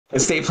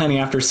Estate planning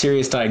after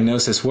serious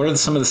diagnosis. What are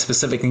some of the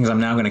specific things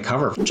I'm now going to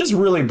cover? Just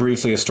really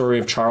briefly, a story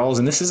of Charles,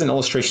 and this is an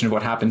illustration of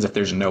what happens if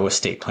there's no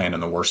estate plan in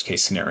the worst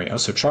case scenario.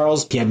 So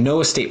Charles, he had no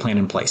estate plan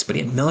in place, but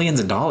he had millions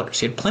of dollars.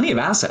 He had plenty of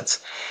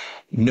assets,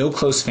 no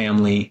close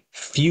family,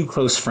 few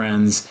close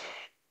friends,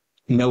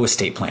 no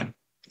estate plan.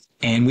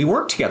 And we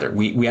worked together.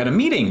 We had a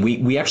meeting.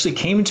 We actually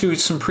came to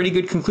some pretty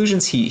good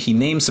conclusions. He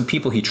named some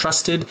people he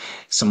trusted,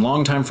 some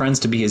longtime friends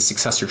to be his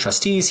successor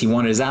trustees. He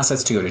wanted his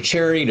assets to go to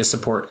charity, to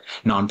support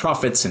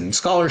nonprofits and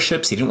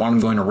scholarships. He didn't want them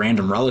going to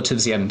random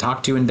relatives he hadn't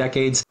talked to in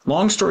decades.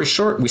 Long story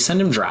short, we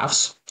send him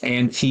drafts,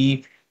 and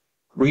he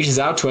reaches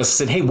out to us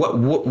and said, hey,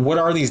 what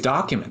are these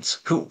documents?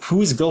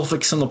 Who is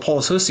Gilfix and Paul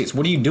Associates?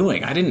 What are you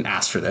doing? I didn't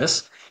ask for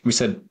this. We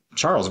said,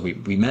 Charles,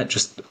 we met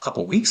just a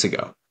couple of weeks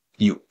ago.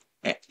 He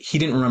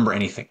didn't remember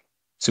anything.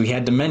 So he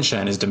had dementia,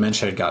 and his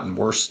dementia had gotten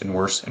worse and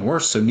worse and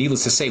worse. So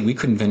needless to say, we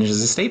couldn't finish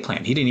his estate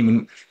plan. He didn't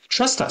even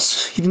trust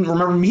us. He didn't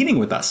remember meeting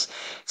with us.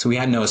 So we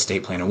had no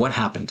estate plan. And what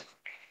happened?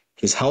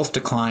 His health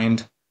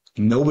declined.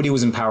 Nobody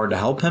was empowered to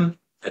help him.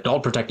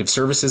 Adult Protective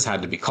Services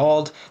had to be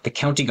called. The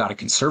county got a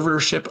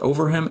conservatorship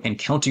over him, and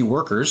county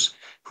workers,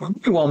 who were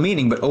very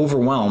well-meaning but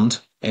overwhelmed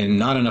and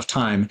not enough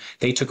time,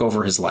 they took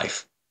over his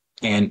life.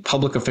 And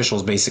public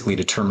officials basically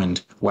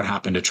determined what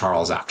happened to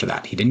Charles after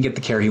that. He didn't get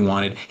the care he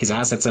wanted. His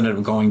assets ended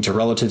up going to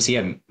relatives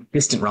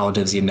distant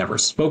relatives he had never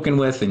spoken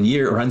with in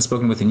years, or hadn't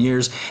spoken with in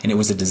years, and it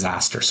was a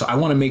disaster. So I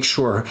want to make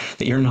sure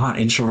that you're not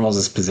in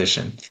Charles's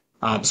position.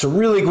 So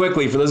really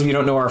quickly, for those of you who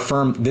don't know our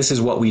firm, this is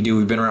what we do.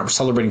 We've been around, we're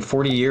celebrating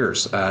 40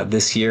 years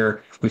this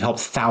year. We've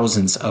helped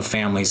thousands of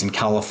families in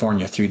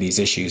California through these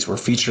issues. We're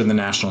featured in the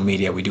national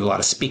media. We do a lot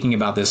of speaking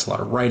about this, a lot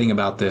of writing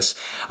about this.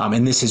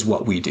 And this is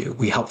what we do.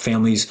 We help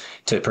families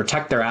to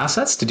protect their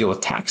assets, to deal with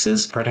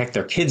taxes, protect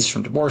their kids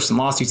from divorce and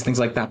lawsuits, things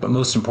like that. But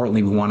most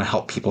importantly, we want to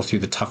help people through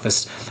the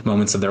toughest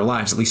moments of their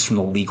lives, at least from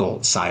the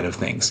legal side of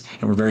things.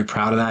 And we're very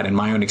proud of that. And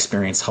my own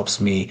experience helps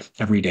me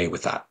every day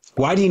with that.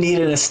 Why do you need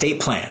an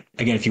estate plan?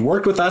 Again, if you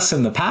worked with us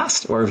in the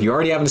past, or if you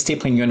already have an estate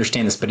plan, you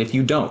understand this. But if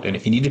you don't, and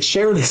if you need to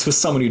share this with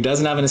someone who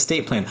doesn't have an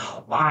estate plan,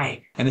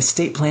 why? An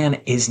estate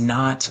plan is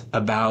not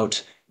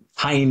about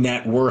high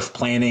net worth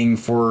planning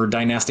for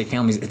dynastic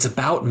families. It's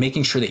about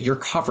making sure that you're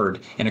covered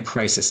in a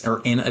crisis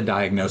or in a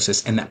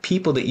diagnosis, and that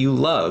people that you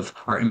love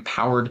are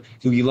empowered,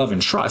 who you love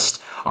and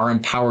trust, are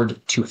empowered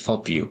to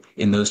help you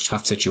in those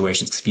tough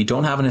situations. Because if you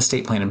don't have an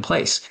estate plan in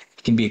place,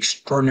 it can be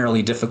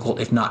extraordinarily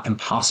difficult, if not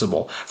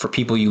impossible, for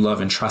people you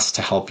love and trust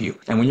to help you.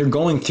 And when you're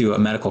going through a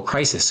medical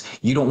crisis,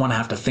 you don't want to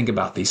have to think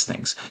about these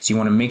things. So you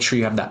want to make sure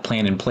you have that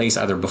plan in place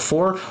either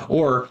before,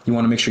 or you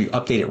want to make sure you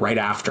update it right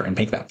after and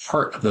make that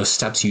part of those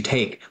steps you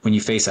take when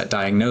you face that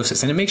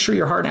diagnosis. And to make sure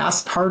your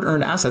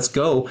hard-earned assets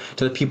go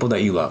to the people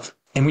that you love.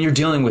 And when you're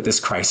dealing with this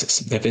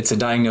crisis, if it's a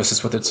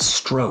diagnosis, whether it's a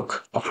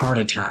stroke, a heart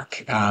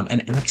attack,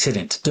 an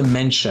accident,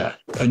 dementia,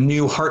 a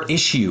new heart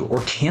issue,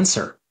 or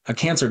cancer, a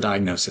cancer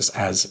diagnosis,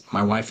 as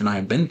my wife and I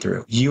have been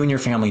through, you and your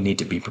family need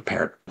to be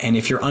prepared. And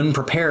if you're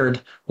unprepared,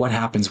 what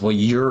happens? Well,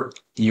 your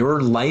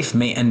life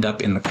may end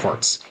up in the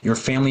courts. Your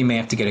family may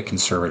have to get a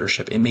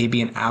conservatorship. It may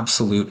be an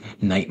absolute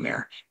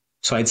nightmare.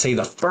 So I'd say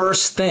the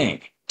first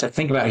thing to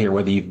think about here,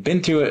 whether you've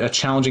been through a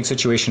challenging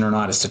situation or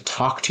not, is to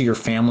talk to your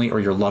family or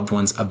your loved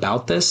ones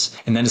about this.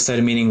 And then instead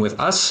of meeting with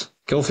us,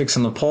 Gilfix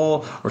and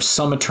Paul, or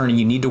some attorney,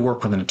 you need to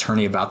work with an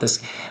attorney about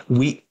this.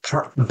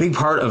 A big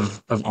part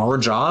of our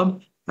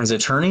job as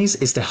attorneys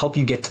is to help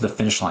you get to the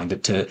finish line,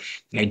 to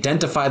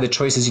identify the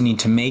choices you need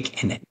to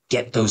make and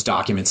get those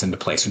documents into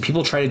place. When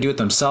people try to do it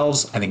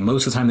themselves, I think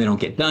most of the time they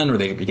don't get done, or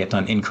they get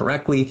done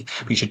incorrectly.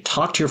 But you should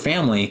talk to your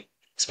family,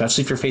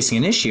 especially if you're facing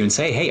an issue, and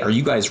say, hey, are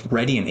you guys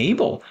ready and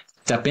able?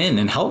 Step in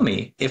and help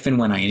me if and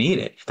when I need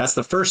it. That's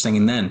the first thing.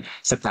 And then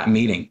set that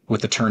meeting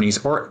with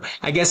attorneys, or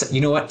I guess,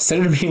 you know what, set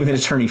a meeting with an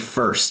attorney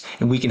first,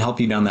 and we can help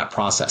you down that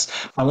process.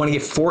 I want to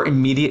give 4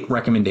 immediate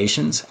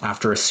recommendations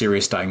after a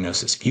serious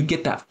diagnosis. If you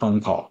get that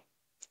phone call,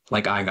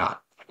 like I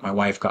got, my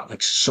wife got,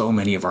 like so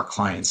many of our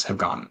clients have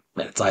gotten,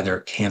 that it's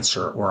either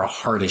cancer or a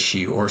heart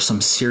issue or some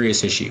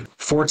serious issue.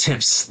 4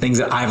 tips, things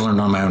that I've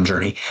learned on my own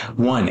journey.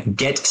 1,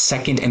 get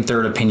second and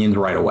third opinions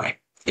right away.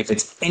 If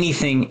it's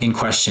anything in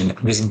question,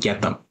 just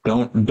get them.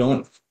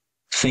 Don't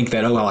think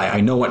that, oh, well,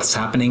 I know what's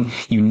happening.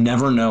 You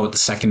never know what the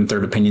second and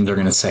third opinions are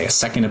going to say. A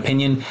second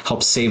opinion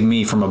helped save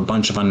me from a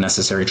bunch of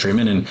unnecessary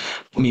treatment and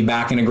put me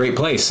back in a great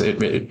place.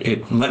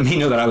 It let me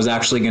know that I was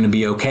actually going to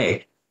be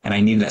okay. And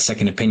I needed that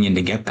second opinion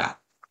to get that.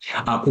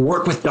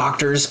 Work with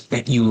doctors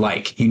that you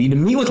like. You need to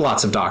meet with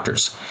lots of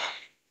doctors.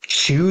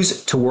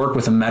 Choose to work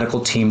with a medical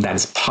team that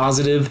is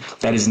positive,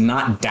 that is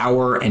not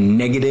dour and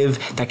negative,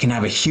 that can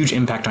have a huge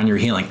impact on your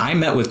healing. I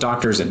met with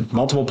doctors in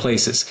multiple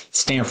places,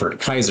 Stanford,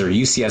 Kaiser,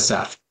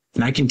 UCSF,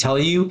 and I can tell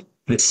you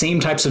the same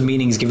types of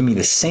meetings giving me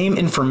the same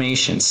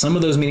information. Some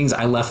of those meetings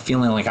I left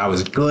feeling like I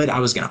was good. I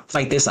was going to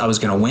fight this. I was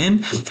going to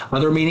win.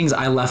 Other meetings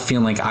I left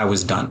feeling like I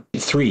was done.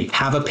 3,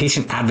 have a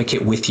patient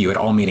advocate with you at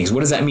all meetings.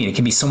 What does that mean? It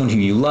can be someone who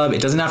you love.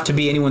 It doesn't have to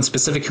be anyone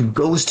specific, who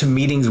goes to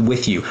meetings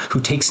with you,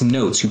 who takes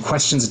notes, who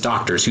questions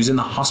doctors, who's in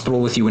the hospital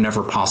with you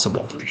whenever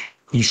possible.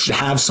 You should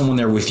have someone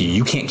there with you.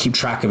 You can't keep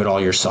track of it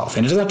all yourself.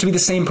 And it doesn't have to be the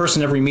same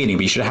person every meeting,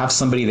 but you should have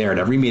somebody there at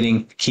every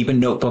meeting. Keep a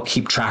notebook,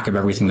 keep track of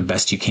everything the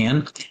best you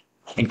can,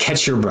 and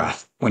catch your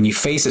breath. When you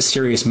face a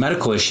serious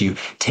medical issue,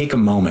 take a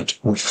moment,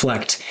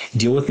 reflect,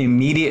 deal with the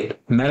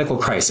immediate medical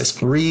crisis,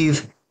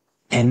 breathe,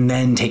 and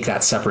then take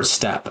that separate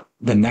step.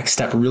 The next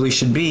step really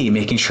should be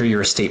making sure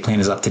your estate plan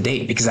is up to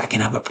date, because that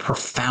can have a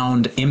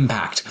profound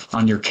impact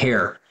on your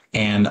care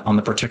and on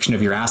the protection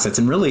of your assets,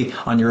 and really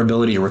on your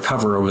ability to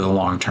recover over the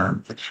long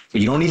term. But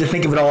you don't need to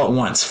think of it all at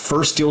once.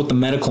 First, deal with the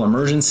medical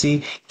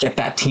emergency, get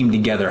that team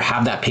together,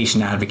 have that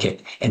patient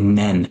advocate, and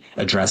then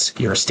address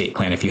your estate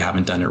plan if you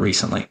haven't done it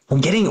recently.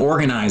 And getting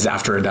organized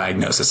after a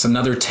diagnosis,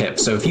 another tip.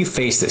 So if you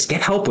face this,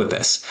 get help with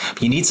this.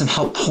 You need some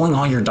help pulling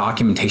all your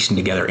documentation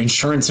together,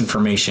 insurance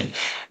information,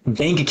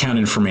 bank account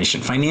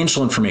information,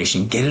 financial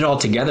information, get it all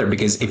together,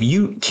 because if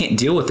you can't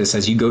deal with this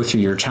as you go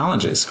through your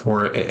challenges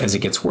or as it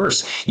gets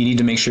worse, you need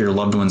to make sure your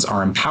loved ones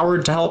are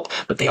empowered to help,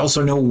 but they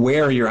also know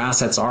where your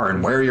assets are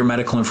and where your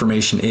medical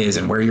information is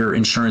and where your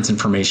insurance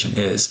information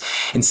is.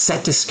 And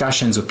set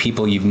discussions with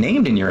people you've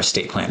named in your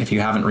estate plan if you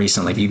haven't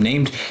recently. If you've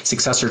named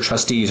successor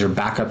trustees or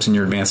backups in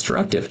your advance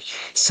directive,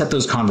 set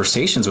those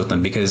conversations with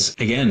them, because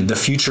again, the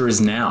future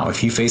is now.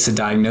 If you face a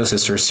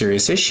diagnosis or a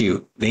serious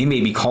issue, they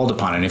may be called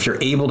upon. And if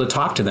you're able to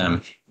talk to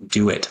them,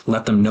 do it.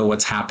 Let them know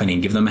what's happening.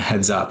 Give them a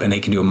heads up, and they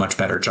can do a much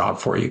better job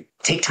for you.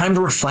 Take time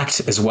to reflect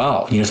as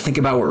well. Think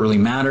about what really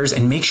matters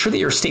and make sure that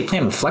your estate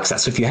plan reflects that.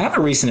 So if you have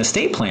a recent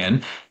estate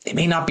plan, it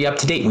may not be up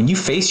to date. When you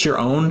face your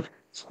own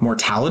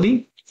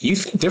mortality, you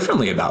think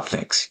differently about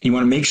things. You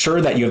want to make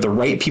sure that you have the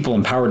right people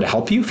empowered to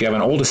help you. If you have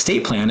an old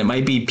estate plan, it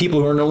might be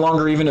people who are no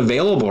longer even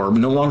available or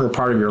no longer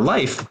part of your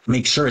life.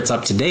 Make sure it's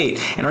up to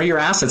date. And are your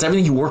assets,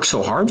 everything you work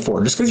so hard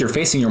for, just because you're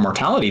facing your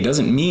mortality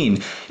doesn't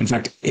mean, in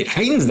fact, it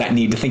heightens that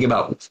need to think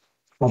about,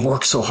 I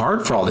worked so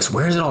hard for all this.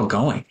 Where is it all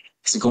going?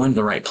 Is it going to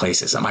the right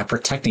places? Am I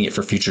protecting it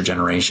for future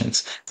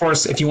generations? Of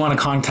course, if you want to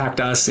contact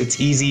us, it's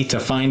easy to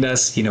find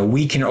us.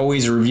 We can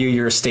always review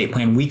your estate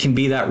plan. We can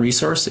be that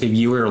resource. If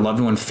you or your loved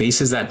one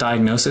faces that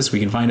diagnosis,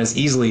 we can find us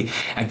easily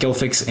at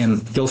Gilfix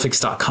and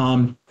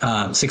Gilfix.com,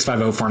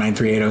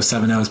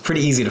 650-493-8070. It's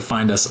pretty easy to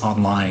find us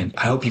online.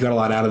 I hope you got a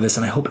lot out of this,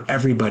 and I hope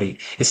everybody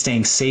is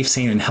staying safe,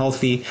 sane, and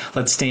healthy.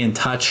 Let's stay in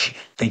touch.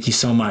 Thank you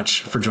so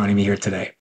much for joining me here today.